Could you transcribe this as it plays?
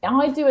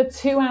I do a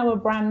 2-hour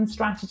brand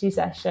strategy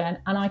session,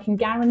 and I can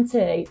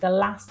guarantee the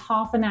last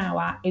half an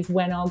hour is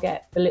when I'll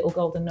get the little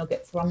golden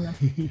nuggets from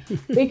them.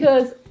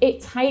 Because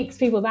it takes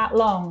people that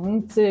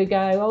long to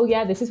go, oh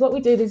yeah, this is what we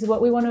do, this is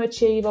what we want to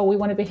achieve, or we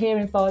want to be here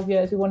in 5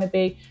 years, we want to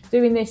be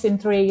doing this in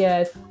 3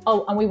 years,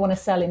 oh, and we want to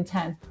sell in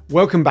 10.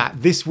 Welcome back.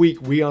 This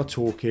week we are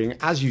talking,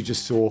 as you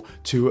just saw,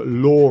 to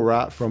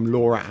Laura from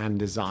Laura and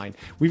Design.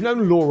 We've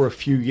known Laura a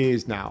few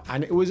years now,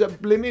 and it was a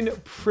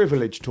blimmin'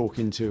 privilege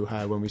talking to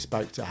her when we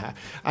spoke to her.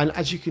 And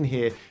as you can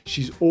hear,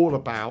 she's all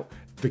about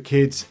the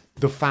kids,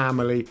 the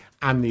family,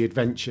 and the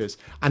adventures.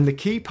 And the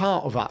key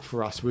part of that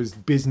for us was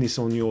business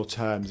on your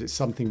terms. It's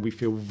something we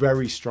feel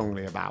very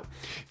strongly about.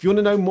 If you want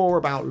to know more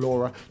about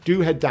Laura,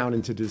 do head down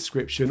into the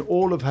description.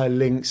 All of her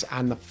links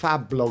and the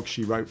fab blog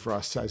she wrote for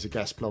us as a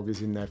guest blog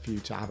is in there for you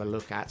to have a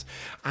look at.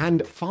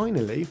 And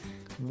finally,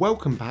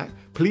 welcome back.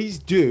 Please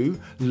do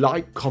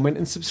like, comment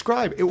and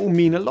subscribe. It will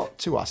mean a lot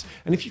to us.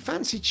 And if you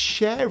fancied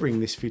sharing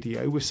this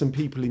video with some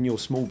people in your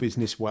small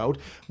business world,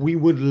 we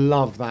would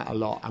love that a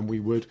lot, and we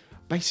would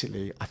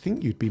basically, I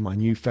think you'd be my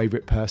new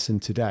favourite person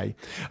today.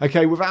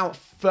 Okay, without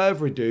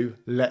further ado,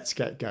 let's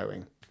get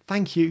going.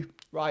 Thank you.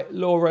 Right,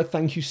 Laura,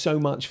 thank you so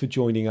much for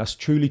joining us.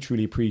 Truly,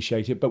 truly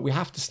appreciate it. But we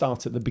have to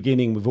start at the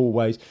beginning with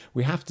always.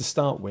 We have to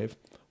start with,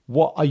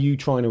 what are you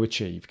trying to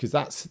achieve? Because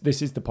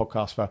this is the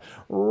podcast for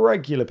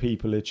regular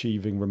people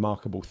achieving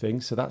remarkable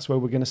things. So that's where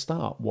we're going to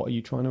start. What are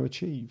you trying to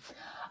achieve?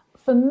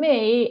 For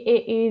me,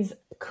 it is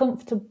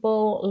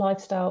comfortable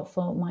lifestyle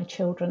for my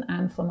children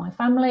and for my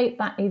family.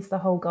 That is the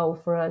whole goal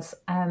for us.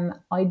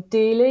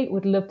 Ideally,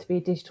 would love to be a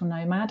digital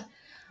nomad,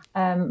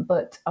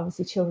 but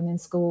obviously children in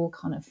school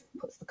kind of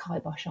puts the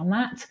kibosh on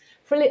that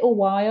for a little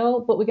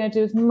while, but we're going to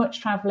do as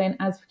much travelling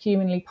as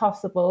humanly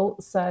possible.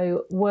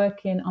 So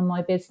working on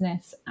my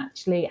business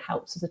actually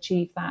helps us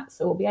achieve that.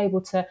 So we'll be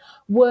able to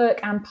work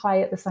and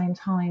play at the same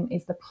time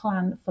is the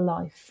plan for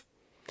life.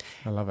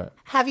 I love it.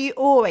 Have you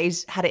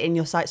always had it in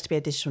your sights to be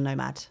a digital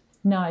nomad?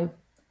 No.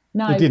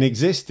 It didn't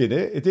exist, did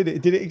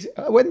it?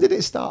 When did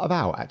it start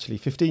about, actually?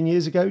 15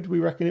 years ago, do we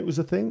reckon it was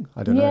a thing?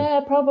 I don't know. Yeah,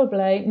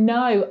 probably.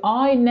 No,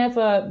 I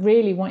never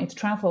really wanted to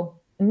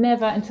travel.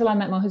 Never until I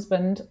met my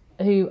husband,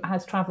 who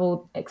has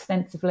travelled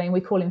extensively, and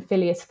we call him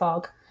Phileas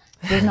Fogg.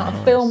 There's not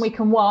a film we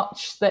can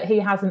watch that he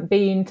hasn't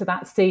been to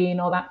that scene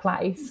or that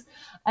place.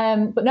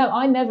 But no,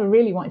 I never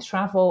really wanted to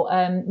travel,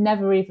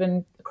 never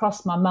even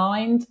crossed my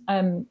mind.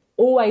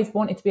 Always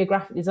wanted to be a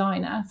graphic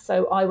designer.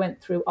 So I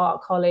went through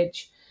art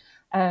college,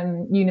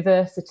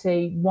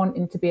 university,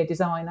 wanting to be a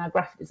designer,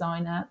 graphic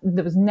designer.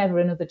 There was never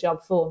another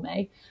job for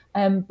me,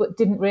 but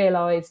didn't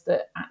realise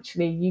that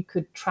actually you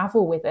could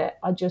travel with it.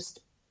 I just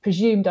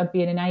presumed I'd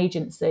be in an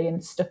agency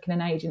and stuck in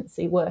an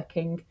agency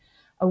working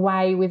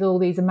away with all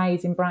these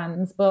amazing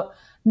brands. But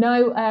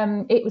no,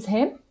 it was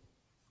him.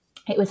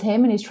 It was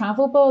him and his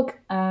travel bug.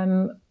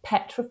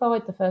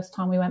 Petrified the first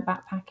time we went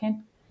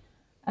backpacking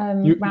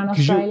around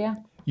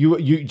Australia.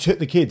 You took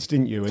the kids,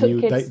 didn't you?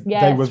 And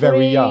they were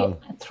very young.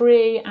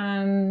 3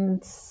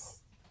 and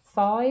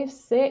 5,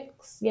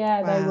 6.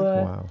 Yeah, wow.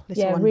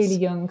 They were Wow. really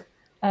young.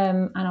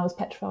 And I was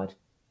petrified.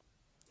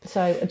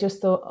 So I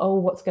just thought, oh,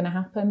 what's going to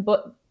happen?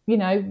 But, you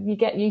know, you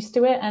get used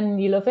to it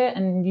and you love it,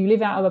 and you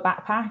live out of a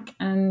backpack,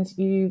 and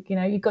you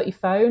got your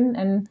phone,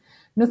 and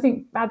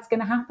nothing bad's going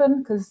to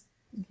happen because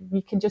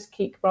you can just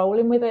keep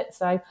rolling with it.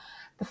 So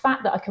the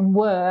fact that I can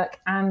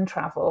work and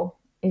travel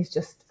is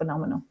just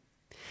phenomenal.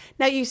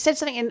 Now, you said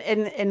something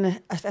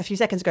in a few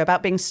seconds ago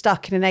about being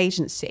stuck in an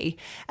agency.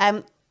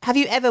 Have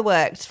you ever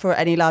worked for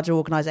any larger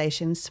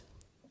organisations?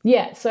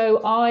 Yeah,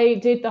 so I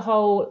did the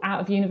whole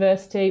out of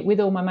university with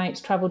all my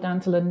mates, travelled down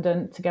to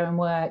London to go and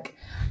work,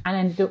 and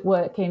ended up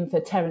working for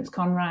Terence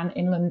Conran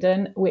in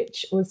London,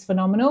 which was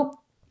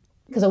phenomenal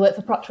because I worked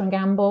for Procter &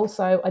 Gamble.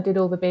 So I did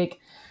all the big,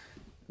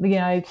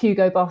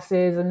 Hugo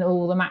Bosses and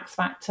all the Max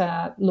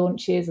Factor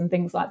launches and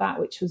things like that,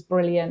 which was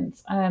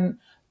brilliant.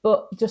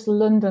 But just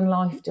London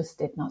life just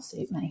did not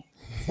suit me.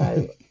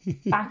 So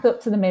back up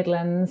to the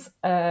Midlands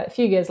a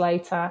few years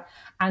later,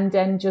 and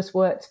then just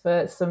worked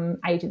for some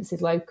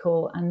agencies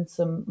local and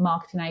some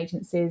marketing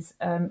agencies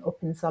up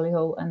in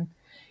Solihull. And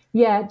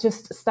yeah,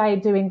 just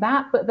stayed doing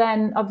that. But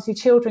then obviously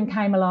children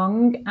came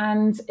along,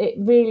 and it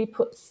really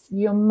puts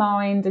your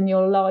mind and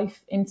your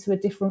life into a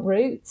different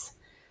route.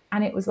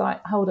 And it was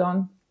like, hold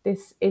on,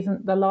 this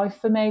isn't the life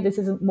for me. This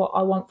isn't what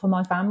I want for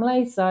my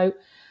family. So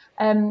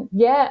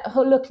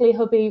luckily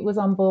hubby was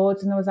on board,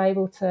 and I was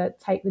able to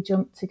take the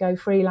jump to go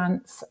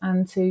freelance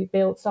and to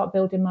start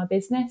building my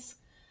business.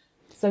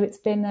 So it's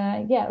been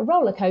a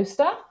roller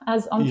coaster,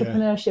 as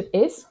entrepreneurship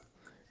is.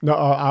 No,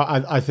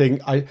 I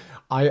think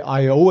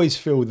I always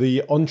feel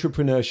the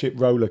entrepreneurship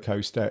roller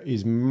coaster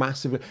is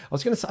massive. I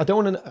was going to say, I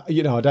don't want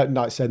to, I don't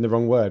like saying the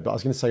wrong word, but I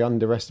was going to say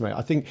underestimate.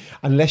 I think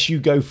unless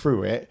you go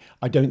through it,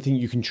 I don't think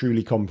you can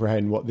truly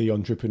comprehend what the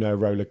entrepreneur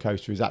roller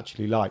coaster is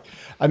actually like.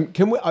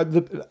 Can we?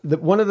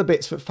 One of the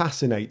bits that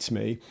fascinates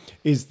me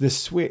is the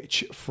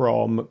switch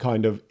from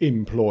kind of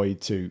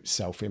employed to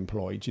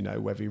self-employed.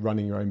 Whether you're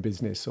running your own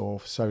business or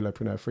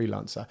solopreneur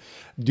freelancer.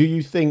 Do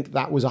you think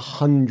that was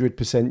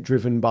 100%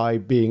 driven by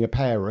being being a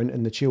parent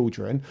and the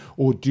children,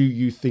 or do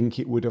you think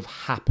it would have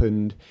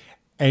happened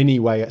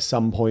anyway at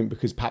some point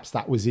because perhaps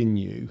that was in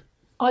you?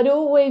 I'd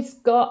always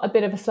got a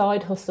bit of a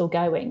side hustle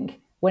going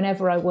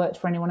whenever I worked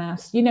for anyone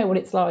else. You know what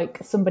it's like.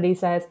 Somebody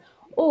says,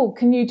 oh,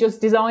 can you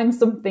just design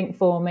something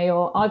for me?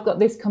 Or I've got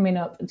this coming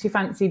up. Do you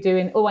fancy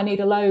doing, oh, I need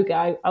a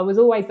logo. I was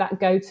always that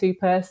go-to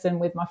person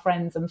with my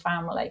friends and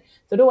family.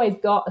 So I'd always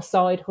got a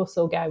side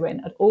hustle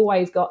going. I'd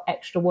always got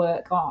extra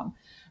work on.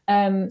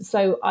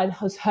 So I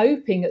was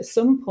hoping at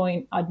some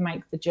point I'd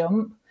make the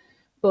jump.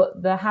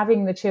 But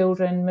having the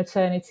children,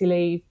 maternity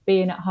leave,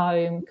 being at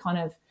home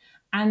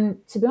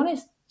and to be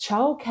honest,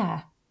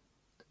 childcare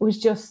was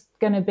just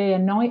going to be a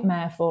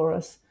nightmare for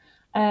us.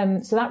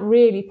 So that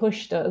really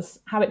pushed us,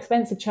 how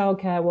expensive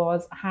childcare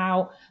was,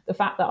 how the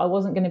fact that I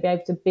wasn't going to be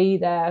able to be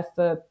there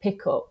for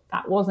pickup,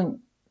 that wasn't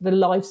the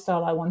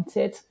lifestyle I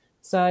wanted.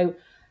 So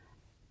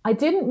I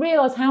didn't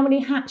realise how many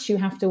hats you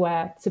have to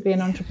wear to be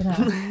an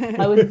entrepreneur.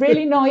 I was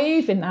really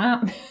naive in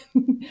that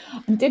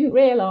and didn't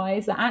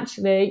realise that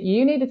actually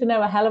you needed to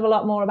know a hell of a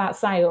lot more about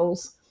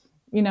sales.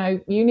 You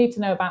need to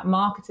know about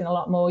marketing a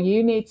lot more.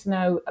 You need to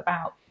know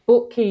about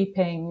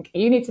bookkeeping.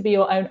 You need to be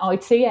your own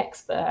IT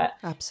expert.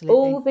 Absolutely.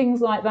 All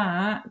things like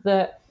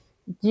that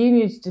you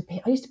used to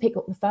pick. I used to pick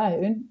up the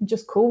phone and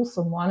just call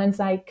someone and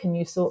say, can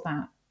you sort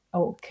that?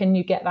 Or can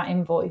you get that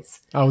invoice?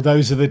 Oh,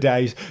 those are the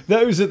days.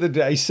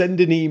 Send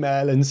an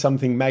email and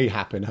something may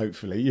happen,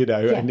 hopefully,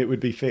 and it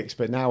would be fixed.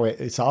 But now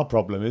it's our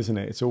problem, isn't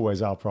it? It's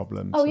always our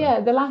problem. Oh, yeah.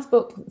 The last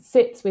book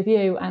sits with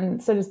you,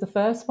 and so does the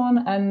first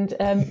one. And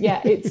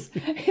it's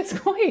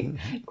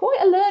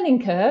quite a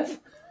learning curve.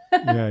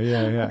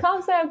 Yeah. I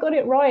can't say I've got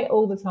it right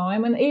all the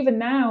time. And even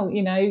now,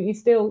 you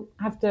still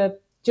have to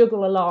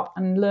juggle a lot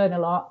and learn a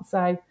lot.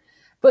 So,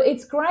 but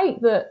it's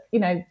great that,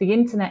 the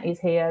internet is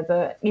here,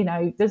 that,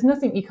 there's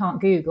nothing you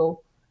can't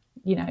Google.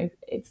 I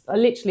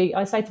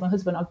say to my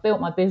husband, I've built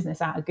my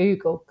business out of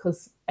Google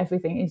because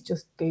everything is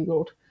just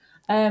Googled.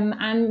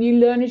 And you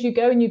learn as you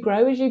go and you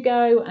grow as you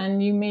go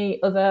and you meet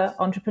other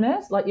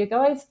entrepreneurs like you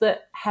guys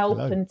that help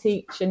and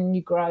teach and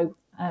you grow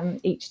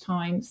each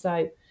time.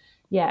 So,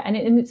 yeah, and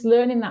it's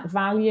learning that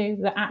value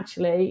that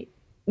actually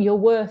you're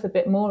worth a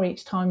bit more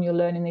each time you're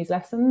learning these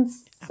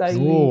lessons. So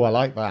I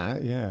like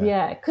that. Yeah.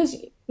 Yeah, because,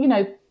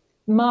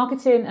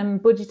 marketing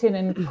and budgeting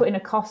and putting a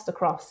cost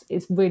across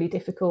is really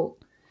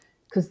difficult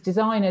because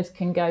designers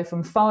can go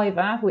from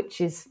Fiverr, which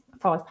is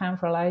 £5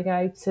 for a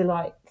logo, to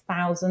like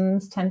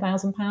thousands,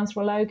 £10,000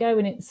 for a logo.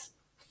 And it's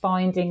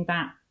finding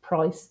that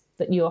price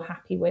that you're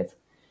happy with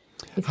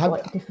is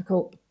quite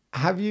difficult.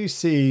 Have you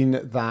seen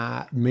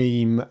that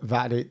meme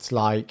that it's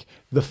like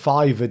the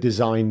Fiverr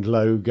designed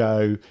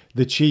logo,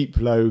 the cheap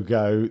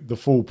logo, the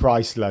full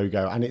price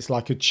logo, and it's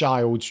like a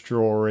child's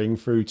drawing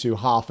through to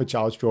half a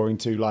child's drawing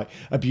to like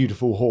a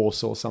beautiful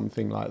horse or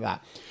something like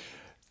that?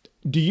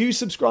 Do you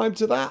subscribe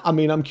to that? I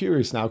mean, I'm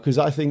curious now because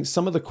I think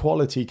some of the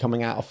quality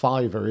coming out of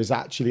Fiverr is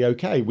actually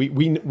okay.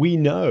 We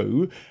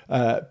know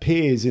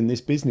peers in this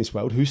business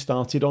world who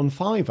started on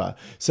Fiverr.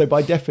 So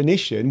by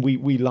definition,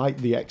 we like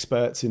the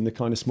experts in the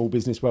kind of small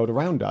business world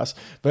around us,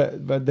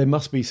 but there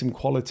must be some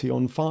quality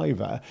on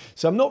Fiverr.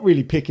 So I'm not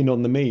really picking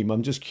on the meme.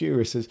 I'm just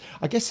curious.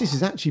 I guess this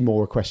is actually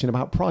more a question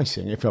about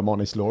pricing, if I'm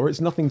honest, Laura.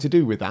 It's nothing to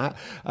do with that.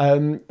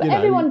 But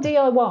everyone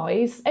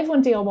DIYs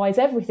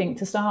everything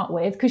to start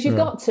with because you've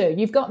got to.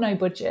 You've got no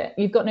budget.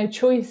 You've got no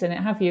choice in it,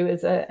 have you,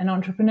 as an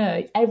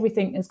entrepreneur?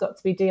 Everything has got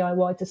to be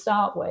DIY to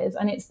start with.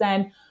 And it's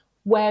then,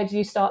 where do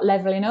you start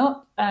leveling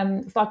up?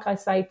 Like I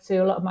say to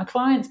a lot of my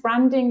clients,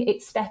 branding,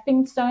 it's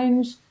stepping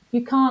stones.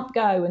 You can't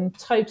go and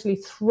totally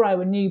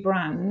throw a new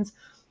brand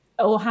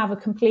or have a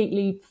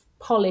completely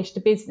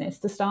polished business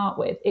to start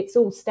with. It's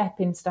all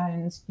stepping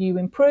stones. You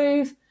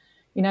improve,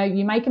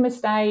 you make a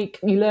mistake,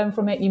 you learn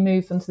from it, you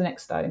move on to the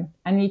next stone,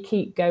 and you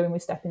keep going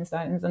with stepping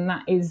stones. And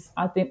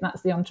I think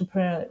that's the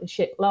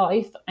entrepreneurship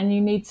life. And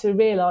you need to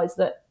realise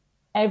that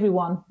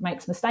everyone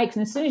makes mistakes.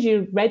 And as soon as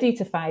you're ready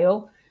to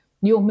fail,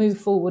 you'll move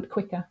forward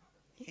quicker.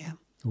 Yeah.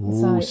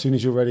 As soon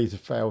as you're ready to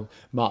fail,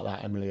 mark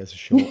that, Emily, as a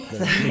short.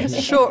 It's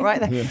short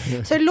right there.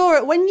 Yeah. So,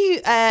 Laura, when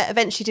you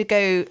eventually did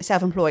go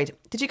self-employed,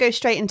 did you go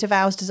straight into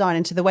vows design,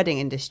 into the wedding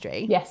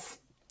industry? Yes.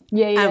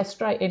 Yeah,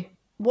 straight in.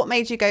 What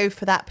made you go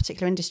for that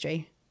particular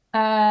industry?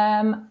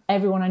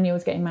 Everyone I knew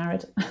was getting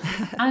married.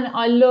 And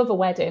I love a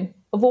wedding.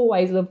 I've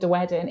always loved a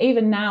wedding.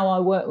 Even now I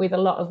work with a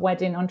lot of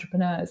wedding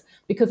entrepreneurs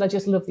because I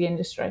just love the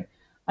industry.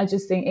 I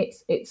just think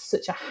it's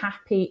such a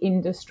happy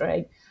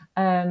industry.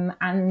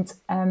 And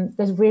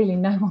there's really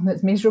no one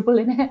that's miserable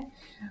in it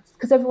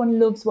because everyone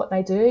loves what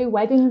they do.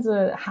 Weddings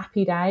are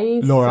happy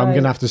days. Laura, I'm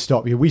going to have to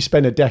stop you. We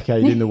spent a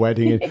decade in the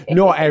wedding and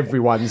not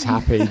everyone's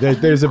happy.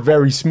 There's a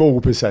very small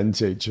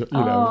percentage.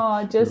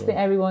 I just think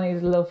everyone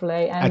is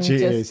lovely. And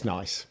actually, it is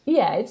nice.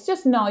 Yeah, it's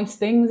just nice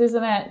things,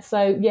 isn't it?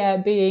 So, yeah,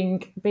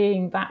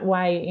 being that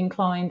way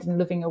inclined and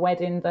loving a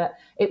wedding, that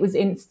it was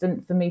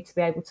instant for me to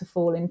be able to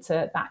fall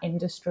into that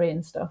industry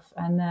and stuff.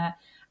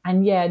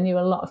 And yeah, knew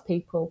a lot of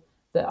people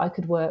that I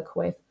could work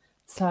with.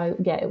 So,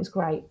 yeah, it was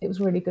great. It was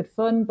really good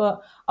fun.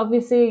 But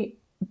obviously,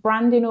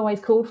 branding always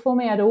called for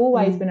me. I'd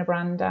always been a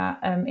brander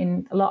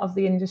in a lot of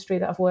the industry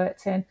that I've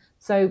worked in.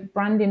 So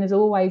branding has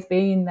always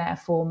been there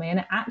for me. And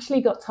I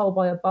actually got told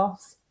by a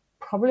boss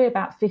probably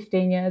about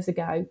 15 years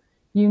ago,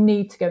 you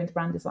need to go into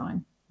brand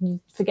design. You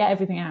forget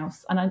everything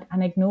else. And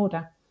I ignored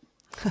her.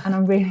 And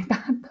I'm really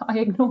bad that I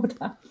ignored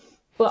her.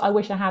 But I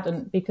wish I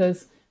hadn't,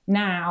 because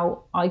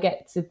now I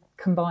get to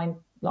combine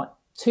like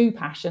two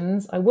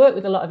passions. I work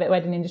with a lot of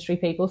wedding industry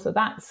people, so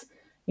that's,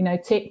 you know,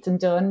 ticked and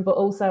done. But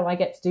also I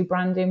get to do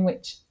branding,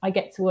 which I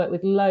get to work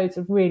with loads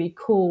of really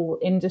cool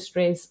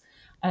industries,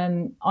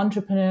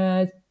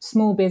 entrepreneurs,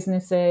 small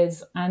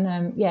businesses.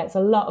 And it's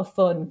a lot of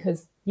fun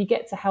because you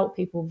get to help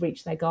people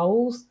reach their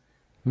goals.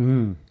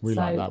 We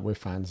like that. We're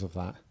fans of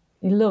that.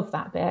 You love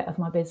that bit of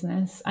my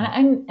business.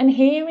 And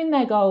hearing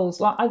their goals.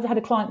 Like I've had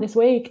a client this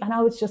week and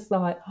I was just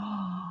like,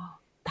 oh,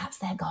 that's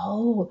their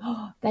goal.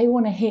 Oh, they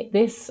want to hit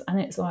this. And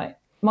it's like,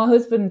 my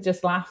husband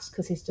just laughs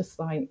because he's just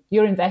like,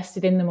 you're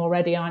invested in them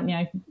already, aren't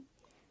you?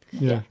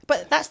 Yeah.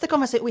 But that's the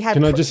conversation we had.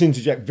 Can I just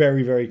interject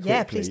very, very quickly?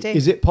 Yeah, please do.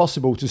 Is it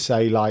possible to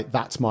say, like,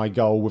 that's my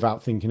goal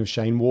without thinking of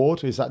Shane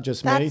Ward? Is that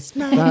just me?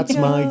 That's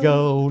my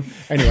goal.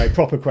 Anyway,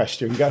 proper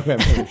question. Go,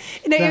 Emily.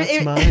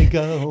 That's my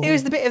goal. It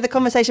was the bit of the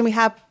conversation we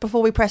had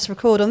before we press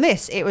record on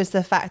this. It was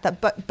the fact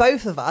that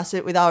both of us,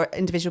 with our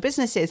individual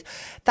businesses,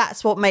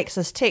 that's what makes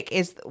us tick,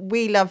 is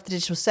we love the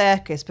digital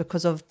circus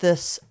because of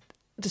this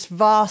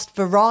vast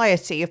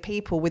variety of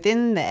people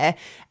within there.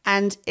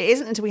 And it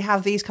isn't until we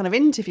have these kind of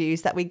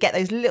interviews that we get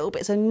those little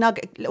bits of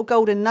little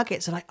golden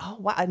nuggets of like, oh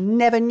wow, I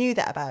never knew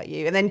that about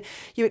you. And then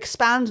you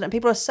expand on it.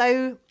 People are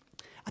so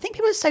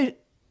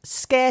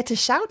scared to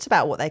shout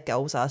about what their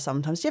goals are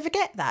sometimes. Do you ever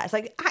get that? It's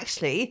like,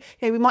 actually,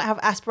 you know, we might have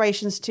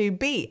aspirations to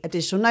be a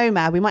digital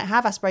nomad. We might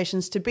have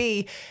aspirations to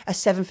be a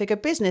 7-figure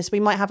business. We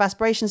might have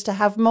aspirations to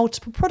have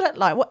multiple product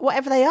line,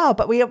 whatever they are.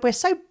 But we're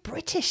so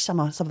British some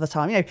of the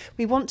time. You know,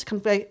 we want to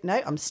come,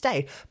 no, I'm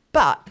staying.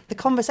 But the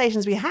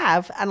conversations we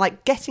have and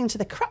like getting to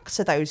the crux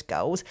of those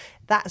goals,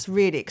 that's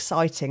really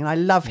exciting. And I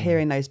love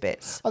hearing those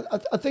bits.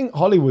 I think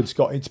Hollywood's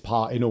got its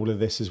part in all of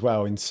this as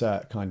well,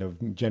 insert kind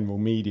of general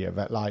media,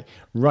 that like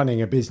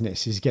running a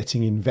business is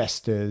getting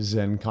investors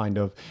and kind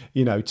of,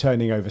 you know,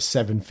 turning over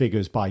 7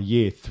 figures by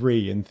year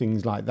 3 and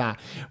things like that.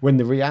 When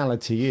the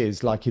reality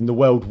is, like in the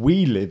world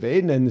we live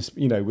in and,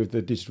 you know, with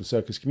the digital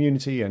circus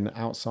community and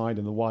outside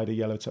in the wider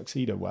yellow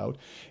tuxedo world,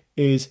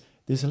 is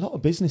there's a lot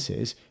of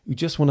businesses who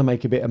just want to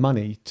make a bit of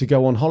money to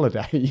go on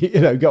holiday,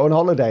 you know, go on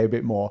holiday a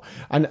bit more.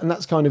 And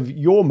that's kind of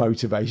your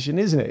motivation,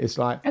 isn't it? It's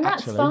like, and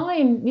that's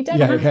fine. You don't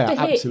have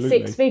to hit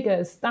 6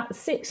 figures. That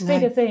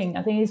 6-figure thing,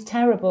 I think, is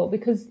terrible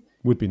because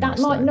would be nice,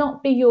 that might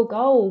not be your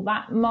goal.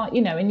 That might,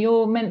 you know, and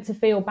you're meant to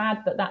feel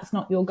bad that that's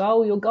not your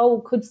goal. Your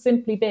goal could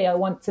simply be, I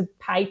want to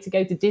pay to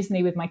go to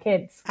Disney with my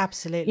kids.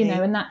 Absolutely. You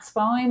know, and that's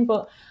fine.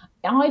 But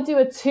I do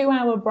a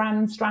 2-hour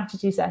brand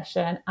strategy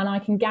session and I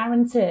can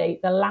guarantee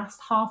the last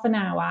half an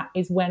hour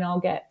is when I'll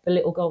get the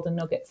little golden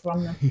nuggets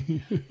from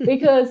them.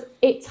 Because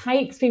it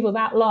takes people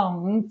that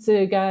long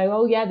to go,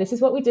 oh yeah, this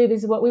is what we do.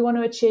 This is what we want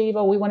to achieve.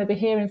 Or we want to be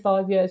here in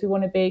 5 years. We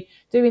want to be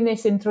doing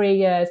this in 3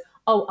 years.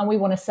 Oh, and we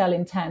want to sell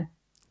in 10.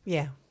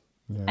 Yeah.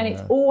 And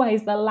it's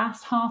always the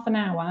last half an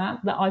hour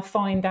that I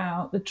find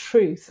out the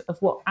truth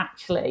of what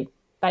actually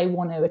they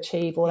want to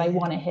achieve or they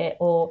want to hit,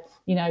 or,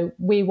 you know,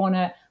 we want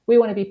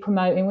to be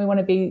promoting, we want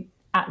to be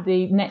at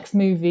the next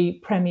movie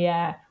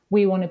premiere,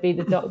 we want to be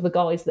the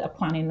guys that are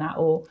planning that,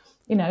 or,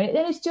 you know, and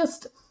it's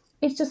just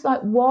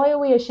like, why are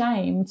we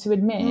ashamed to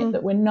admit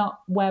that we're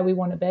not where we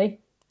want to be?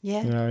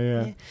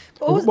 Yeah.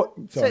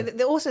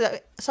 Also,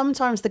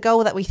 sometimes the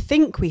goal that we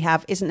think we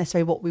have isn't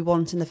necessarily what we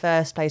want in the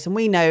first place. And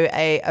we know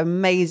a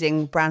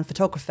amazing brand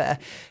photographer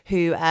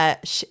who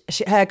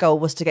her goal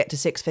was to get to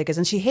 6 figures,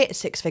 and she hit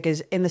 6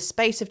 figures in the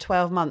space of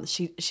 12 months.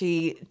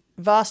 She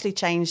vastly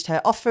changed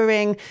her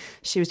offering.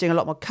 She was doing a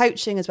lot more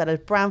coaching as well as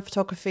brand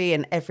photography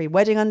and every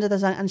wedding under the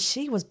sun. And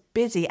she was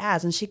busy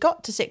and she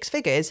got to 6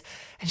 figures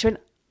and she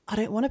went, I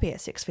don't want to be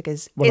at 6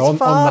 figures. Well, it's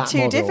far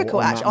too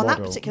difficult, actually, on that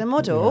particular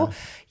model. Yeah.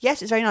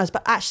 Yes, it's very nice,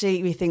 but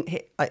actually we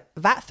think like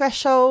VAT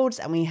thresholds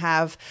and we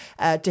have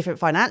different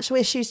financial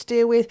issues to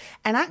deal with.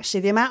 And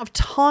actually the amount of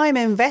time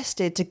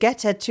invested to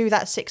get her to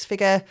that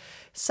 6-figure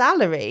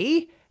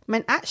salary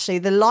meant actually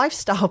the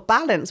lifestyle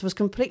balance was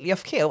completely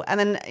off kill. And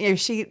then, you know,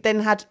 she then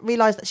had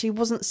realised that she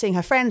wasn't seeing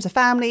her friends, her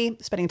family,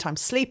 spending time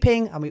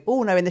sleeping. And we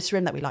all know in this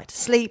room that we like to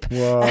sleep.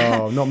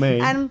 Whoa, not me.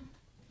 And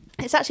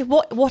it's actually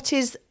what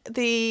is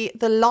the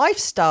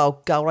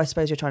lifestyle goal, I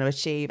suppose, you're trying to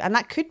achieve. And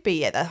that could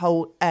be the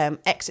whole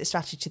exit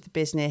strategy to the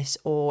business,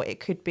 or it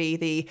could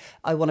be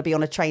I want to be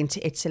on a train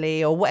to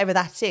Italy, or whatever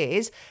that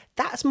is.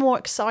 that's more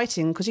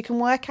exciting because you can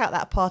work out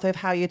that path of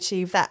how you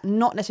achieve that,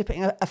 not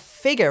necessarily putting a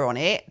figure on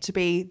it to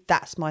be,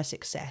 that's my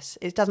success.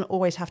 It doesn't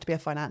always have to be a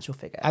financial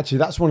figure. Actually,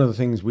 that's one of the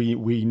things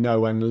we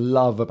know and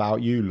love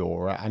about you,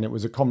 Laura, and it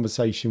was a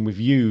conversation with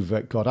you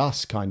that got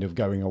us kind of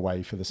going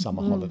away for the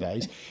summer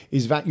holidays,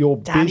 is that your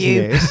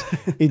business,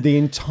 the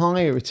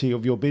entirety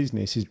of your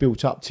business is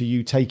built up to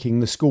you taking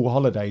the school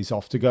holidays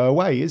off to go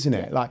away, isn't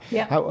it? Like,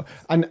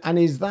 and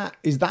is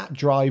that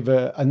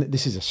driver, and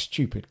this is a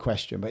stupid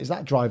question, but is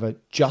that driver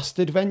just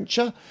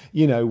adventure?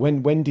 You know,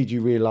 when did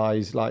you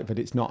realize like that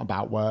it's not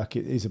about work,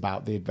 it is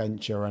about the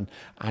adventure, and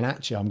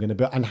actually I'm going to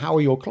build? And how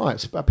are your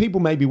clients? People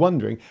may be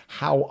wondering,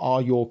 how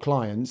are your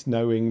clients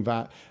knowing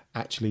that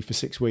actually for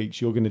 6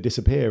 weeks you're going to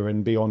disappear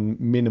and be on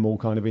minimal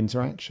kind of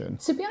interaction?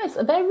 To be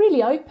honest, they're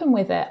really open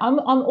with it. I'm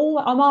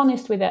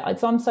honest with it.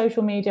 It's on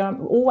social media.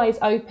 I'm always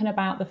open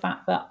about the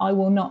fact that I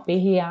will not be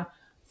here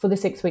for the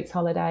 6 weeks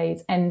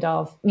holidays, end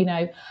of, you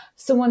know.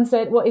 Someone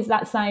said, what is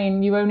that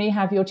saying? You only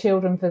have your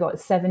children for like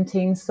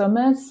 17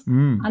 summers.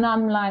 And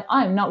I'm like,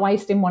 I'm not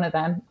wasting one of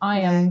them.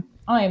 I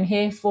am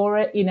here for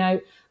it, you know,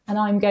 and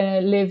I'm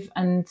going to live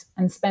and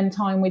spend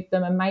time with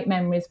them and make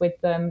memories with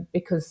them,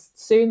 because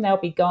soon they'll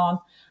be gone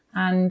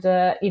and,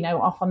 you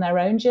know, off on their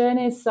own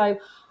journeys. So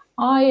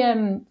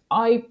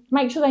I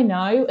make sure they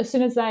know as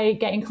soon as they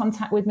get in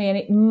contact with me, and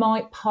it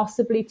might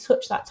possibly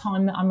touch that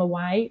time that I'm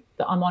away,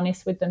 that I'm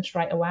honest with them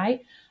straight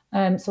away.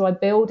 So I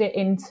build it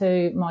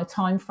into my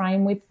time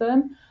frame with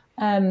them.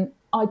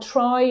 I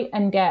try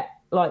and get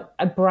like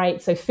a break,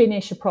 so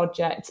finish a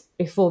project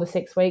before the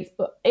 6 weeks.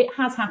 But it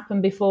has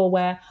happened before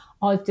where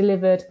I've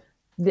delivered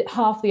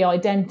half the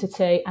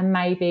identity and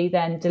maybe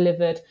then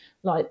delivered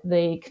like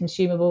the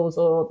consumables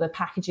or the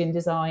packaging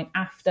design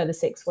after the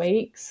 6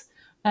 weeks.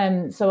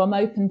 So I'm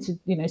open to,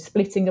 you know,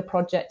 splitting a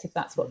project if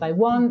that's what they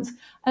want.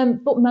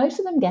 But most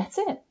of them get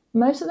it.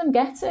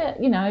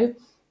 You know.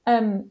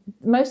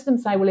 Most of them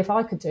say, well, if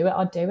I could do it,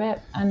 I'd do it.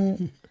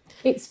 And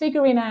it's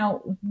figuring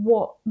out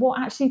what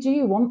actually do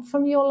you want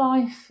from your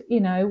life? You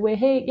know, we're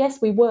here,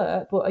 yes, we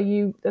work, but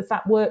does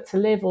that work to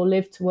live or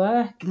live to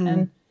work?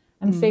 And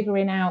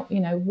figuring out, you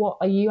know, what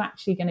are you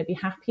actually going to be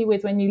happy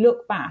with when you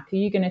look back? Are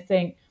you going to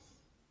think,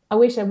 I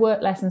wish I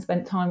worked less and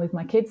spent time with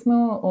my kids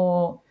more?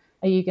 Or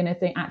are you going to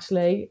think,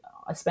 actually,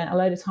 I spent a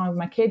load of time with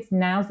my kids,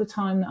 now's the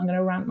time that I'm going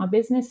to ramp my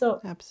business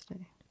up?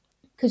 Absolutely.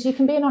 Because you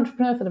can be an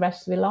entrepreneur for the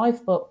rest of your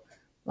life, but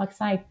like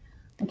I say,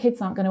 the kids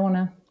aren't going to want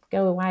to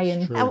go away.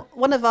 And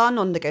one of our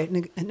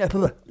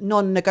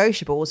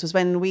non-negotiables was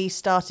when we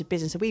started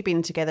business. So we've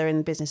been together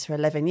in business for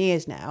 11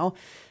 years now.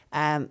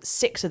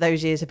 6 of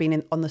those years have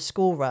been on the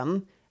school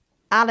run.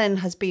 Alan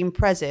has been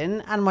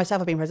present, and myself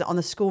have been present on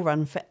the school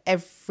run for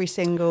every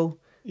single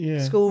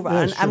school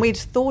run. Yeah, and we'd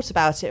thought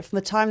about it from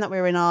the time that we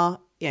were in our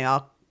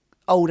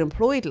old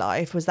employed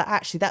life, was that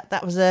actually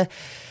that was a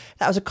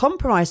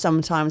compromise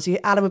sometimes.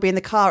 Alan would be in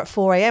the car at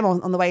 4 a.m.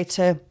 on the way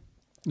to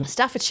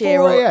Staffordshire.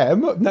 4 a.m.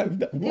 No,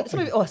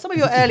 some of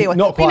your earlier ones.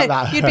 Not quite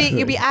that.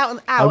 You'd be out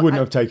and out. I wouldn't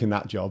have taken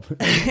that job.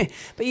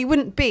 But you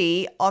wouldn't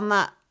be on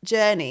that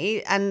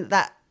journey and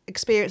that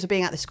experience of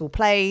being at the school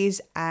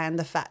plays, and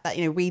the fact that,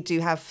 you know, we do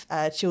have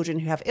children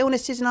who have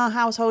illnesses in our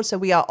household, so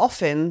we are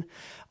often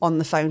on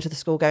the phone to the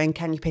school going,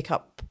 can you pick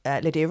up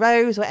Lydia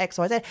Rose or X,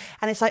 Y, Z?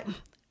 And it's like,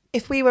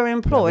 if we were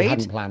employed... we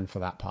hadn't planned for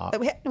that part.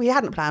 We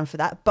hadn't planned for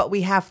that, but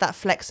we have that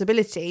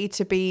flexibility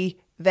to be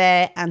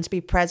there and to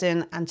be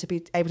present and to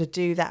be able to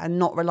do that and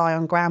not rely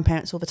on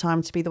grandparents all the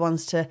time to be the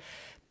ones to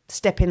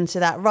step into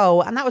that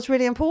role. And that was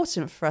really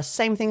important for us.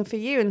 Same thing for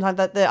you. And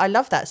I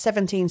love that.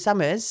 17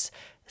 summers,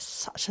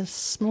 such a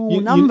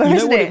small number, you know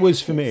isn't what it? It was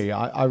for me?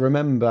 I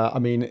remember, I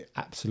mean,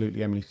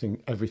 absolutely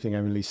everything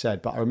Emily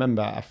said, but I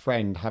remember a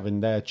friend having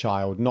their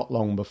child not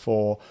long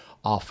before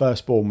our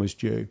firstborn was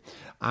due.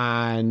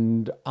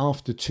 And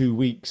after 2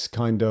 weeks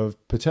kind of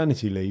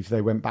paternity leave,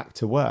 they went back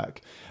to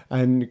work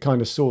and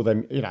kind of saw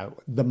them, you know,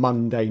 the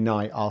Monday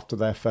night after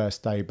their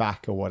first day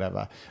back or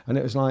whatever. And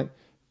it was like,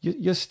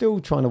 you're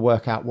still trying to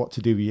work out what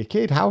to do with your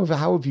kid. How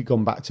have you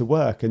gone back to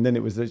work? And then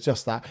it was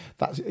just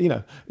that's, you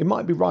know, it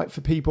might be right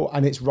for people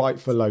and it's right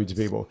for loads of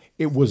people.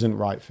 It wasn't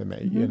right for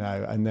me, you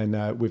know. And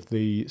then with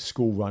the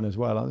school run as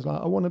well, I was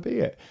like, I want to be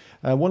it.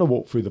 I want to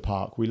walk through the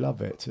park. We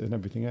love it and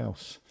everything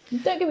else.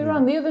 Don't get me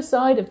wrong. The other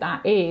side of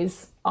that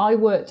is I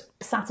worked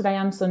Saturday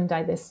and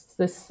Sunday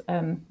this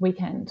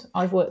weekend.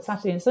 I've worked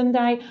Saturday and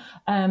Sunday.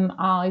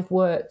 I've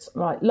worked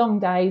like long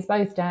days,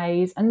 both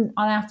days, and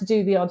I have to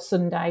do the odd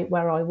Sunday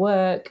where I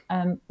work.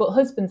 But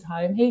husband's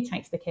home, he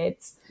takes the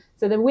kids,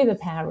 so they're with a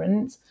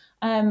parent.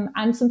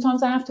 And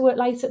sometimes I have to work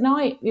late at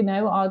night. You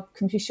know, I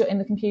can be shutting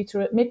the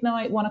computer at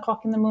midnight, 1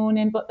 o'clock in the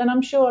morning. But then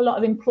I'm sure a lot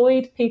of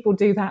employed people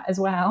do that as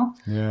well.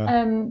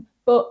 Yeah.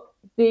 But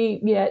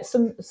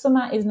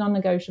summer is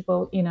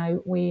non-negotiable. You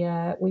know, we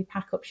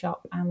pack up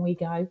shop and we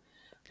go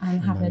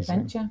and have an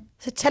adventure.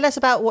 So tell us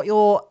about what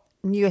your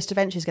newest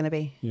adventure is going to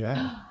be.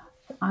 Yeah,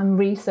 I'm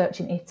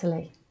researching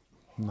Italy.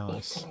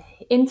 Nice.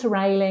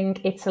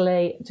 Interrailing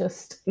Italy.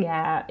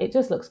 It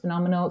just looks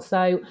phenomenal.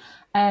 So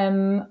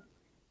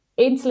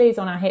Italy's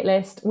on our hit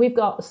list. We've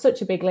got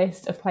such a big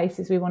list of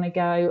places we want to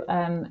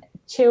go.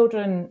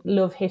 Children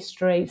love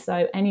history,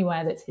 so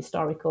anywhere that's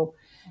historical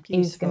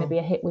is going to be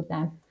a hit with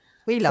them.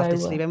 We loved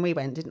Italy when we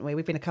went, didn't we?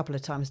 We've been a couple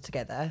of times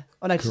together.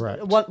 Oh no,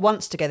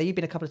 once together. You've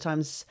been a couple of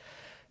times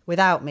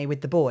without me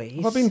with the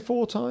boys. Have I been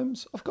 4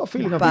 times? I've got a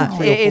feeling I've but been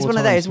 3 or 4 times. It is one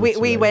of those.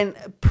 We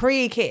went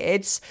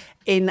pre-kids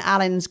in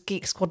Alan's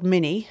Geek Squad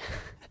Mini.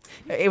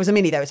 It was a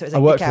Mini though, so it was. I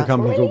worked for a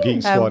company called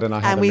Geek Squad, and I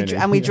had a Mini.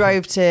 And we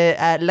drove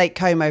to Lake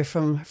Como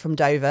from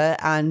Dover,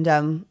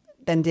 and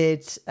then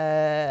did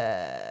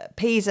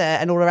Pisa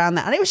and all around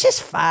that, and it was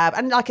just fab.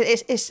 And like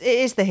it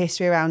is the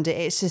history around it.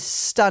 It's just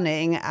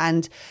stunning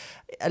and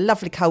a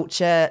lovely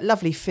culture,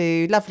 lovely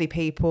food, lovely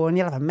people, and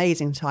you'll have an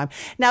amazing time.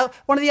 Now,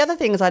 one of the other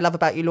things I love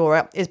about you,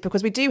 Laura, is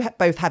because we do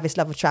both have this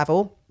love of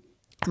travel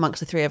amongst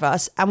the three of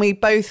us, and we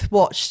both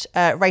watched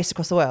Race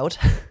Across the World.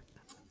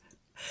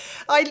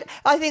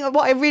 I think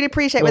what I really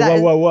appreciate with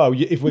that Whoa.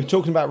 If we're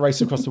talking about Race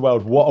Across the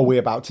World, what are we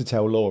about to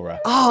tell Laura?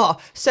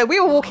 So we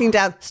were walking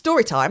down,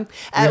 story time.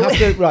 You have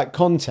to, right,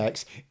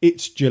 context,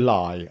 it's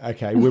July,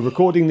 okay? We're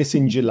recording this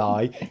in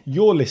July.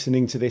 You're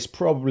listening to this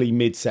probably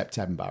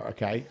mid-September,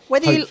 okay?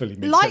 Whether hopefully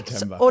you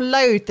liked or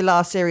loathed the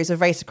last series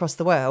of Race Across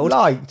the World.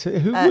 Liked?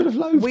 Who would have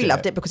loathed it? We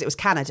loved it because it was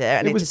Canada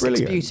and it was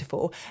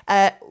beautiful.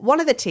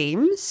 One of the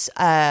teams,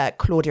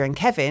 Claudia and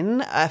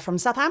Kevin, from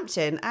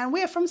Southampton, and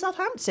we're from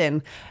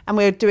Southampton, and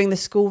we're doing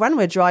the school run.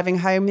 We're driving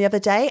home the other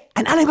day,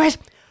 and Alan goes,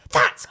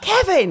 "That's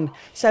Kevin."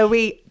 So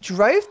we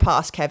drove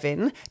past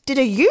Kevin, did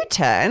a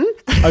U-turn,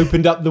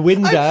 opened up the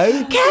window.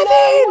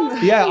 Kevin!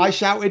 Yeah, I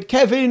shouted,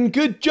 "Kevin,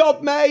 good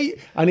job, mate!"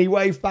 And he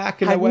waved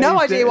back, and I waved no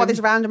idea why this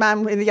random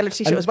man in the yellow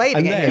t-shirt was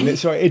waving at him.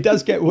 Sorry,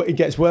 it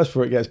gets worse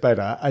before it gets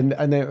better. And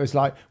then it was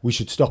like, we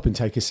should stop and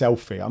take a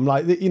selfie. I'm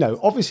like,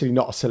 obviously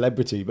not a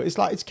celebrity, but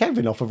it's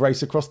Kevin off of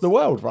Race Across the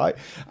World, right?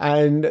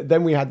 And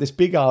then we had this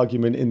big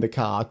argument in the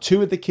car.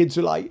 2 of the kids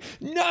were like,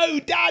 "No,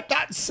 Dad,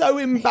 that's so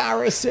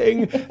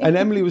embarrassing." And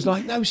Emily was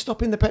like, "No,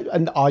 stop in the petrol."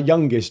 And our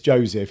youngest,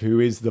 Joseph, who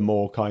is the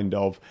more kind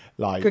of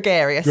like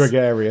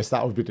gregarious,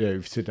 that would be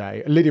do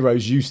today. Lydia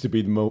Rose used to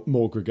be the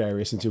more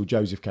gregarious until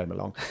Joseph came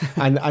along,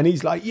 and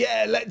he's like,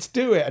 "Yeah, let's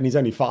do it." And he's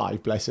only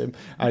 5, bless him.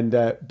 And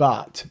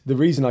but the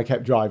reason I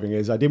kept driving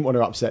is I didn't want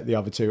to upset the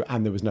other 2,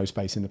 and there was no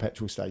space in the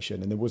petrol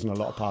station, and there wasn't a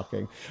lot of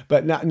parking.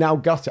 But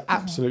now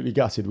absolutely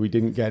gutted, we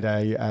didn't get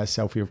a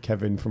selfie of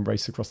Kevin from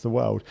Race Across the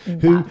World,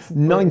 who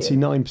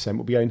 99%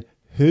 will be going,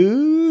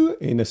 "Who?"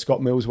 in a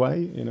Scott Mills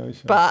way, So.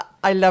 But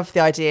I love the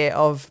idea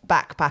of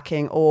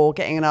backpacking or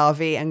getting an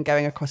RV and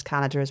going across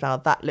Canada as well.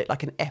 That looked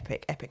like an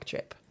epic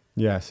trip.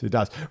 Yes, it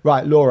does.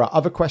 Right, Laura,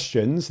 other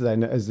questions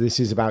then, as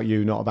this is about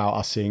you, not about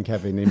us seeing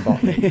Kevin in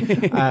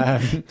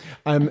Botany.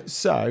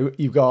 So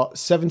you've got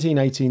 17,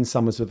 18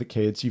 summers with the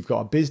kids. You've got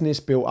a business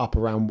built up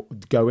around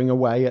going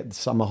away at the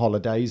summer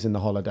holidays and the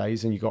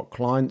holidays, and you've got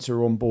clients who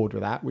are on board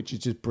with that, which is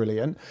just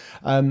brilliant.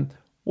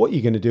 What are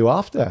you going to do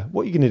after?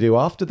 What are you going to do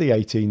after the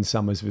 18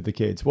 summers with the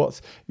kids?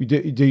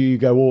 Do you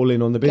go all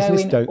in on the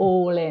business?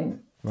 All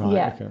in. Right,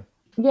 yeah. Okay.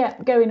 Yeah,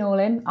 going all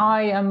in.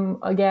 I am,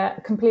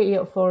 completely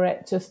up for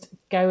it. Just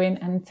going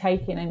and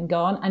taking and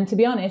gone. And to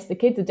be honest, the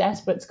kids are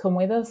desperate to come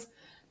with us.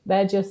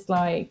 They're just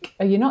like,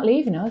 "Are you not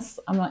leaving us?"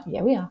 I'm like,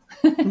 "Yeah, we are."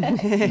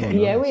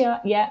 Yeah, we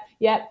are.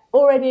 Yeah.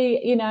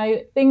 Already,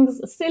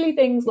 silly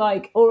things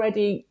like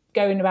already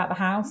going about the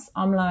house.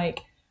 I'm like,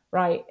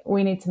 right,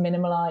 we need to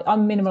minimalize.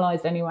 I'm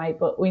minimalized anyway,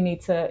 but we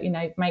need to,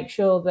 make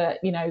sure that,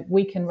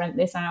 we can rent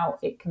this out.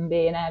 It can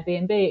be an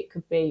Airbnb, it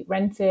could be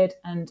rented.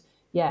 And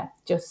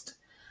just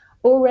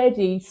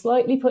already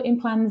slightly putting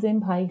plans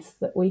in place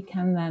that we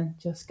can then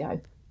just go.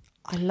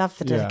 I love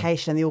the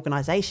dedication and the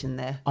organisation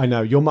there. I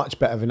know, you're much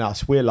better than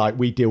us. We're like,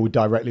 we deal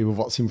directly with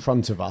what's in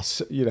front of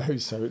us,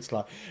 so it's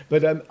like,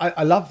 but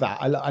I love that.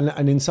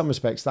 And in some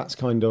respects, that's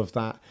kind of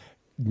that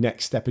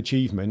next step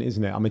achievement,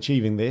 isn't it? I'm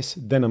achieving this,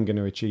 then I'm going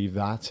to achieve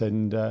that.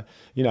 And,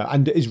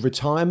 and is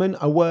retirement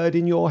a word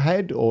in your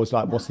head, or is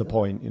like, what's the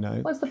point,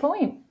 What's the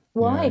point?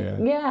 Why?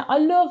 Yeah. I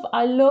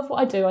love what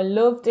I do. I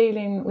love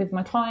dealing with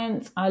my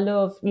clients. I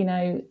love,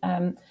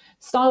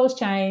 styles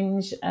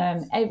change.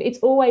 It's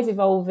always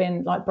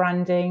evolving, like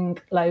branding,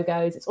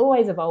 logos. It's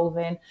always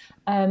evolving.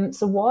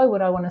 So why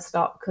would I want to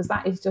stop? Because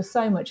that is just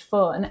so much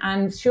fun.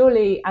 And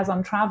surely as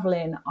I'm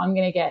traveling, I'm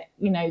going to get,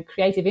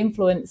 creative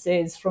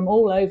influences from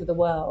all over the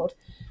world.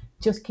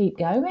 Just keep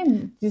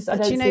going. I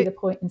don't see the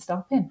point in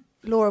stopping.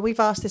 Laura, we've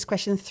asked this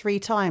question 3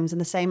 times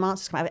and the same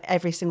answers come out of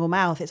every single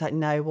mouth. It's like,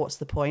 no, what's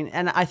the point?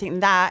 And I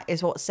think that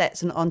is what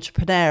sets an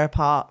entrepreneur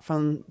apart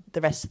from the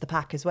rest of the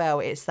pack as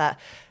well. It's that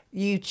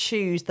you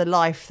choose the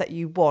life that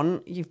you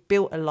want. You've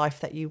built a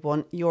life that you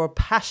want. You're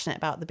passionate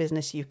about the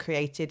business you've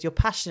created. You're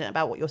passionate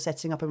about what you're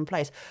setting up in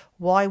place.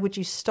 Why would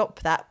you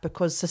stop that?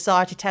 Because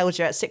society tells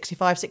you at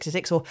 65,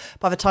 66, or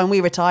by the time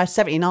we retire,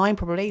 79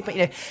 probably.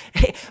 But,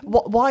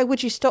 why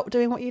would you stop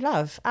doing what you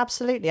love?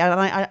 Absolutely.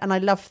 And I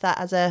love that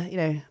as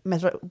a,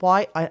 measure.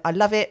 Why? I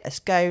love it.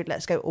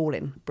 Let's go all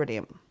in.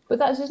 Brilliant. But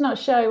that does not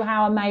show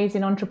how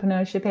amazing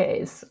entrepreneurship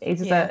is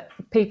that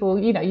people,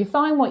 you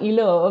find what you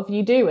love,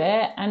 you do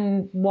it,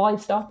 and why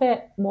stop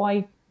it?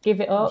 Why give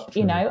it up.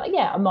 You know,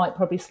 I might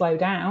probably slow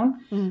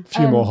down. A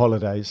few more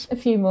holidays. A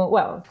few more,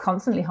 well,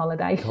 constantly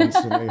holiday.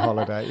 Constantly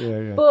holiday,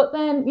 yeah. But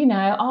then, you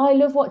know, I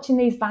love watching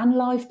these van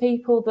life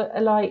people that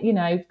are like, you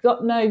know,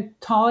 got no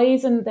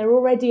ties and they're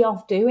already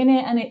off doing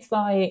it. And it's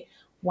like,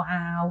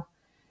 wow,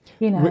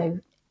 you know.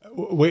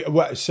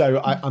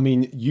 I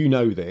mean, you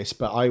know this,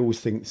 but I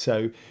always think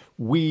so.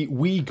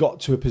 We got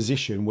to a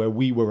position where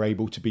we were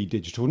able to be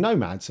digital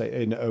nomads.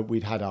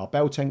 We'd had our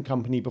bell tent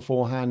company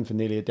beforehand for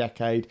nearly a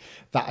decade.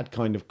 That had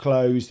kind of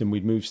closed and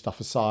we'd moved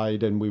stuff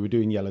aside and we were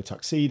doing Yellow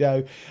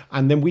Tuxedo.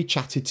 And then we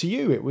chatted to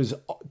you. It was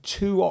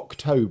 2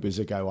 Octobers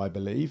ago, I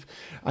believe.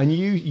 And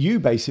you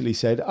basically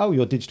said, oh,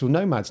 you're digital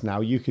nomads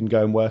now. You can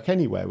go and work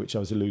anywhere, which I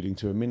was alluding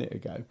to a minute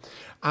ago.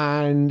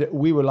 And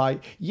we were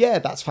like, yeah,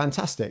 that's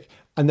fantastic.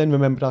 And then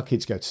remembered our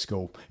kids go to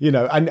school, you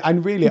know,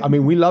 and really, I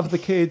mean, we love the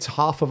kids.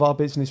 Half of our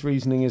business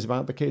reasoning is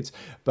about the kids,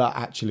 but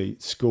actually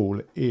school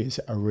is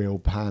a real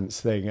pants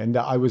thing. And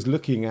I was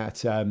looking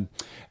at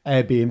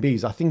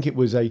Airbnbs. I think it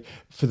was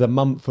for the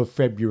month of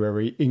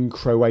February in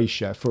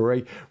Croatia for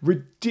a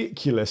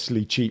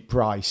ridiculously cheap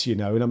price, you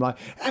know. And I'm like,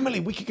 Emily,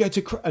 we could go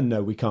to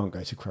no, we can't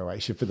go to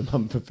Croatia for the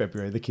month of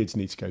February. The kids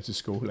need to go to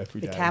school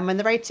every day. They can when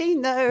they're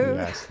 18, though.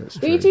 Yes, that's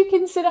true. Would you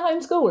consider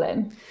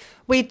homeschooling?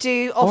 We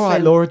do often. All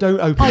right, Laura, don't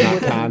open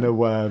that can of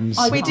worms.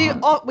 We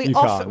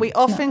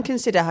often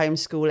consider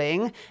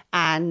homeschooling,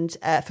 and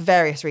for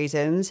various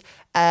reasons.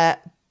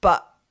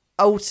 But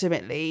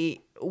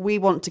ultimately, we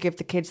want to give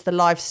the kids the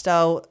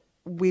lifestyle.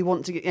 We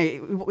want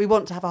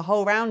to have a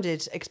whole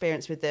rounded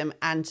experience with them,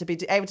 and to be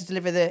able to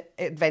deliver the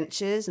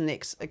adventures and the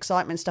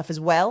excitement stuff as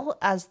well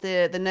as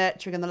the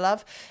nurturing and the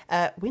love.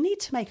 We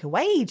need to make a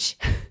wage,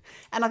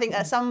 and I think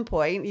at some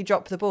point you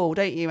drop the ball,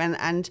 don't you?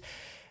 And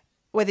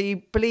whether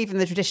you believe in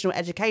the traditional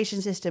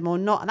education system or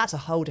not, and that's a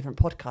whole different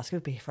podcast, it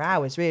could be for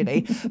hours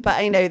really.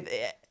 But you know,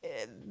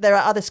 there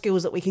are other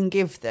skills that we can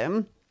give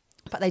them,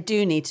 but they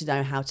do need to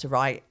know how to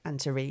write and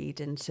to read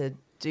and to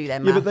do their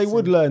maths. Yeah, but they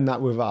would learn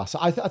that with us.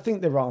 I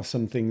think there are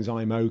some things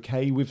I'm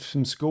okay with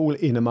from school,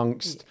 in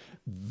amongst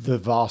the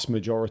vast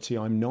majority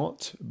I'm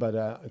not, but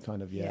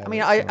kind of, yeah. I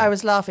mean, I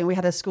was laughing. We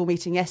had a school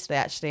meeting yesterday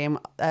actually, and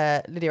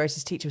Lydia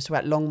Rose's teacher was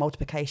talking about long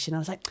multiplication. I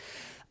was like,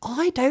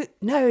 I don't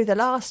know the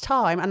last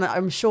time, and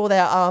I'm sure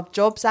there are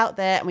jobs out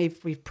there, and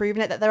we've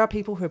proven it, that there are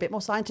people who are a bit more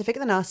scientific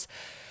than us.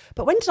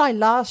 But when did I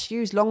last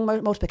use long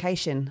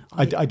multiplication?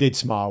 I did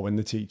smile when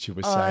the teacher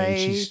was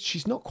saying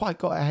she's not quite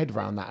got her head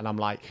around that, and I'm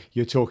like,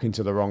 you're talking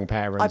to the wrong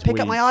parents. I pick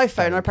up my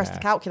iPhone and I press the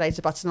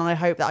calculator button and I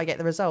hope that I get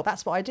the result.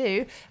 That's what I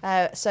do.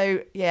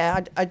 So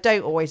yeah, I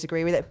don't always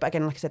agree with it, but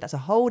again, like I said, that's a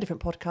whole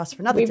different podcast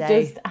for another day.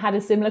 We've just had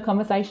a similar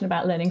conversation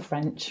about learning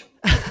French.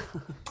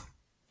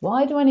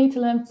 Why do I need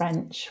to learn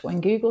French when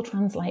Google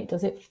Translate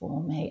does it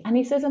for me? And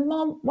he says, and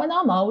Mom, when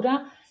I'm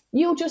older,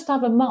 you'll just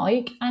have a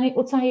mic and it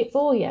will say it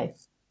for you.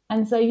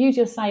 And so you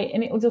just say it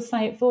and it will just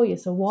say it for you.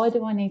 So why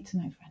do I need to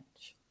know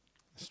French?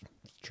 It's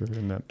true,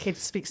 isn't it?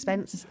 Kids speak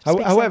Spence.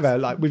 However,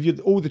 like with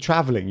all the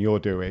travelling you're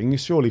doing,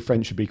 surely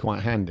French would be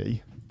quite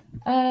handy.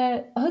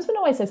 My husband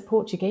always says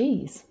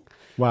Portuguese.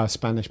 Well,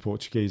 Spanish,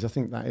 Portuguese, I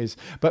think that is.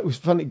 But it was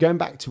funny, going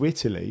back to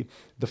Italy,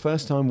 the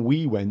first time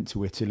we went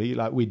to Italy,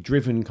 like we'd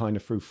driven kind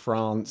of through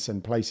France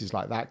and places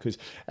like that, because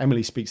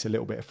Emily speaks a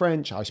little bit of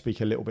French, I speak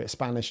a little bit of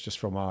Spanish just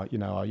from our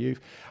youth.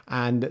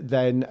 And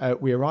then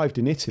we arrived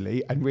in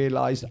Italy and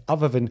realised,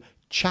 other than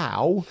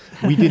ciao,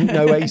 we didn't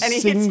know a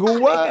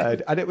single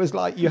word. And it was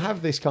like, you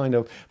have this kind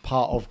of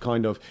part of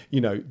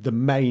the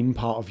main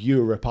part of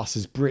Europe, us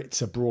as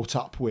Brits are brought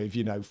up with,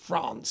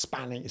 France,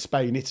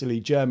 Spain, Italy,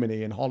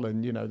 Germany and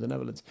Holland, the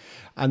Netherlands.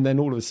 And then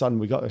all of a sudden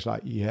we got this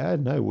like,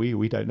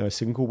 we don't know a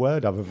single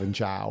word other than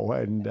ciao.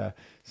 And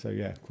so,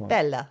 yeah.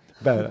 Bella.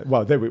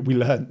 Well, we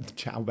learned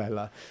ciao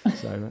Bella.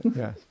 So,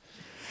 yeah.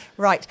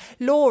 Right,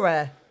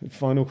 Laura.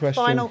 Final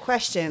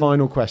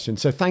question.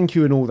 So thank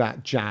you and all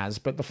that jazz.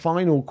 But the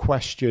final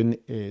question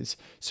is,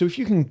 so if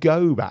you can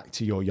go back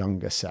to your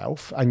younger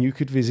self and you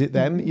could visit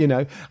them,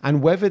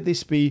 and whether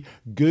this be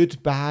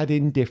good, bad,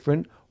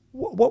 indifferent,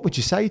 what would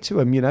you say to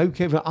them?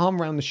 Give an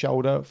arm around the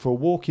shoulder for a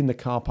walk in the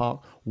car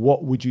park.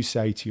 What would you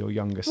say to your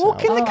younger self?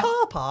 Walk in the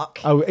car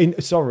park? Oh,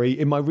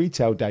 in my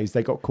retail days,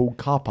 they got called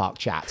car park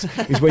chats.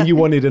 Is when you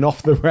wanted an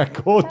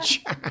off-the-record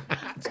chat.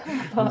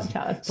 Car park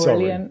chat is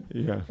brilliant.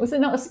 Sorry, yeah. Was it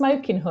not a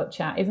smoking hut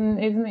chat? Isn't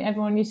it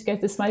everyone used to go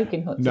to the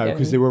smoking hut? No,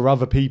 because there were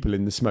other people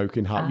in the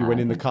smoking hut. You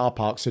went in the car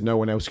park so no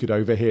one else could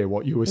overhear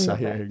what you were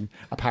saying,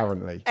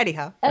 apparently.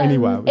 Anyhow.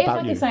 Anyway, if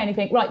I could say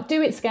anything, right,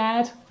 do it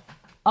scared.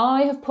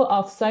 I have put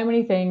off so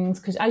many things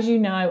because, as you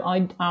know,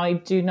 I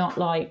do not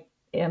like,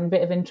 I'm a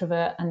bit of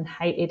introvert and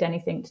hated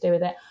anything to do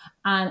with it.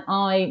 And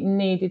I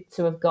needed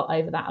to have got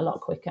over that a lot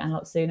quicker and a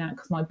lot sooner,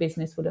 because my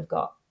business would have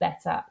got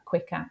better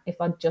quicker if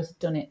I'd just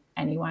done it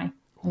anyway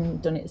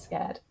and done it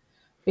scared.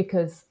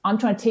 Because I'm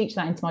trying to teach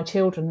that into my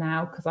children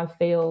now, because I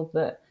feel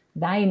that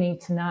they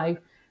need to know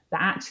that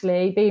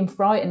actually being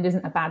frightened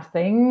isn't a bad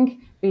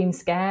thing. Being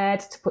scared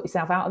to put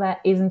yourself out there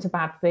isn't a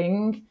bad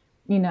thing.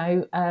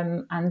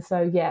 And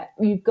so, yeah,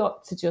 you've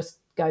got to just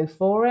go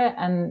for it.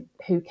 And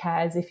who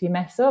cares if you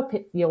mess up?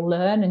 You'll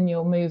learn and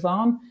you'll move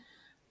on.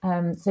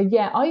 So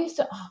yeah, I used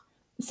to.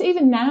 So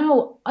even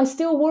now, I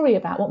still worry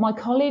about what my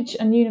college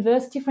and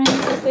university friends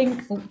think.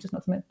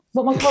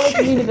 What my college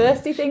and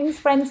university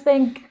friends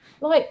think.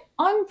 Like,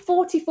 I'm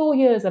 44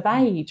 years of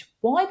age.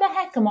 Why the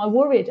heck am I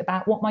worried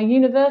about what my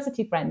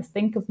university friends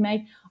think of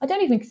me? I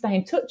don't even stay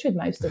in touch with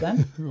most of them.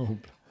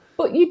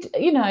 But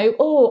you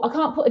know, I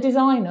can't put a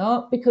design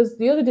up because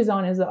the other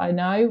designers that I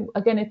know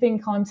are going to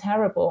think I'm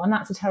terrible, and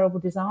that's a terrible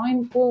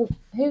design. Well,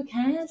 who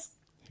cares?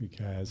 Who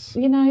cares?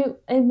 You know,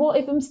 and what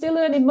if I'm still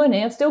earning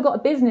money? I've still got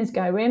a business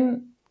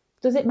going.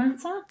 Does it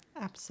matter?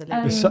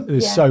 Absolutely.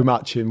 There's so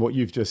much in what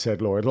you've just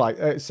said, Laura.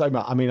 Like so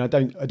much. I mean, I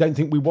don't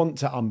think we want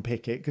to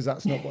unpick it because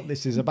that's not what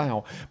this is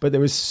about. But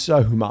there is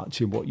so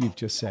much in what you've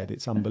just said.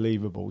 It's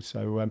unbelievable.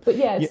 So, but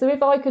so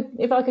if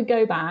I could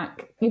go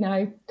back, you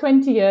know,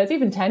 20 years,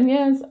 even 10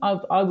 years,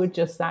 I would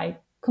just say,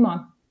 come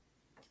on,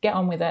 get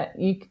on with it.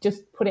 You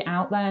just put it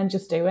out there and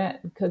just do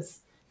it, because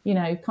you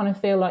know, kind of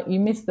feel like you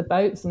miss the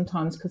boat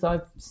sometimes because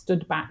I've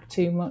stood back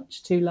too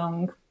much, too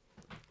long.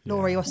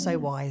 Laura, you're so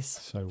wise.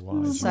 So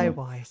wise. So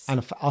wise.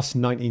 And for us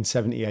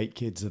 1978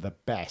 kids are the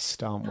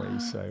best, aren't we?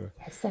 So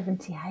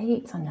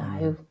 78, I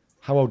know.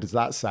 How old does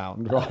that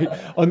sound, right?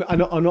 and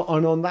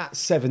on that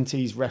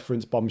 70s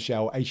reference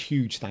bombshell, a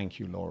huge thank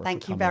you, Laura.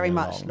 Thank you very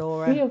much,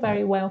 Laura. You're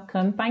very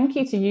welcome. Thank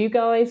you to you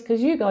guys,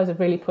 because you guys have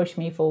really pushed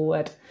me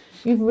forward.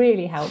 You've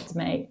really helped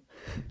me.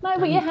 No,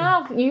 but you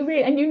have. You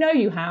really, and you know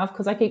you have,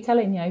 because I keep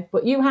telling you.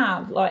 But you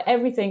have, like,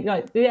 everything,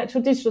 like the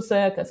actual digital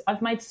circus.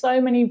 I've made so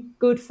many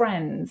good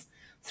friends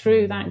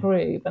through that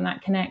group and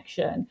that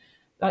connection.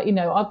 Like, you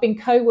know, I've been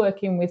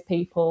co-working with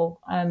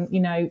people, you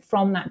know,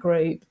 from that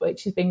group,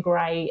 which has been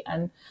great.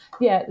 And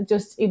yeah,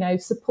 just, you know,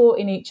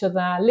 supporting each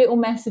other, little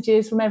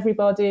messages from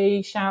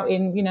everybody,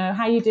 shouting, you know,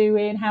 how you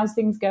doing? How's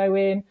things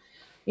going?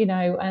 You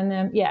know,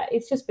 and yeah,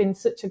 it's just been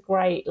such a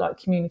great like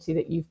community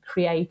that you've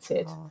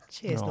created.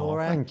 Cheers,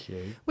 Laura. Thank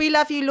you. We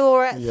love you,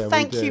 Laura. Yeah,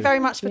 thank you very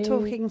much for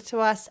talking to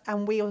us,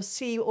 and we will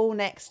see you all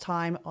next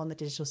time on the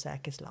Digital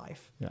Circus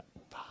Live. Yeah.